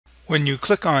When you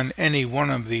click on any one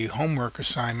of the homework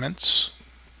assignments,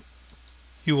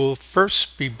 you will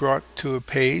first be brought to a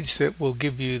page that will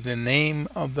give you the name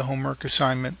of the homework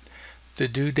assignment, the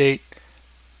due date,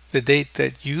 the date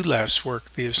that you last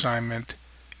worked the assignment,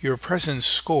 your present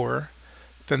score,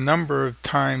 the number of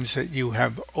times that you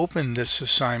have opened this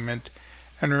assignment,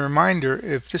 and a reminder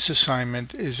if this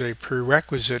assignment is a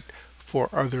prerequisite for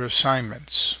other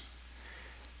assignments.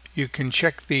 You can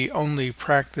check the Only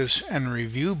Practice and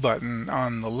Review button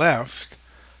on the left.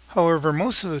 However,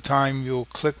 most of the time you'll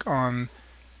click on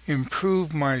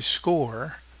Improve My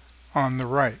Score on the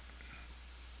right.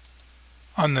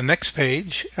 On the next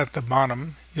page, at the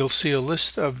bottom, you'll see a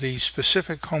list of the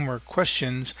specific homework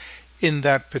questions in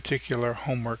that particular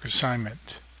homework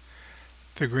assignment.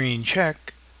 The green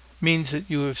check means that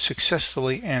you have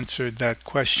successfully answered that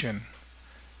question.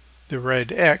 The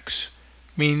red X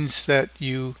means that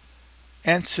you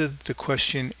answered the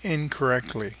question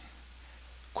incorrectly.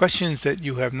 Questions that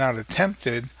you have not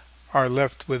attempted are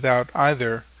left without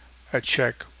either a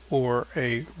check or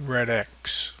a red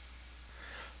X.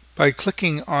 By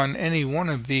clicking on any one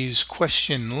of these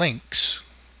question links,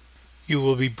 you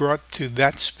will be brought to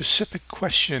that specific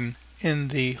question in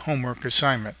the homework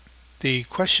assignment. The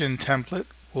question template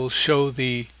will show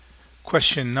the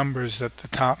question numbers at the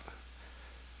top.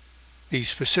 The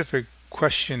specific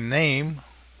question name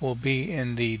will be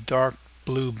in the dark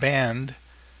blue band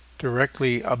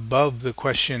directly above the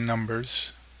question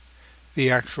numbers. The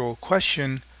actual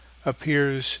question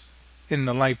appears in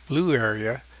the light blue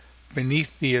area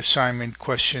beneath the assignment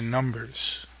question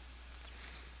numbers.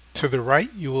 To the right,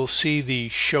 you will see the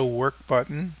Show Work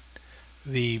button,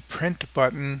 the Print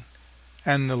button,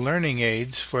 and the learning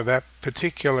aids for that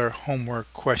particular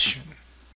homework question.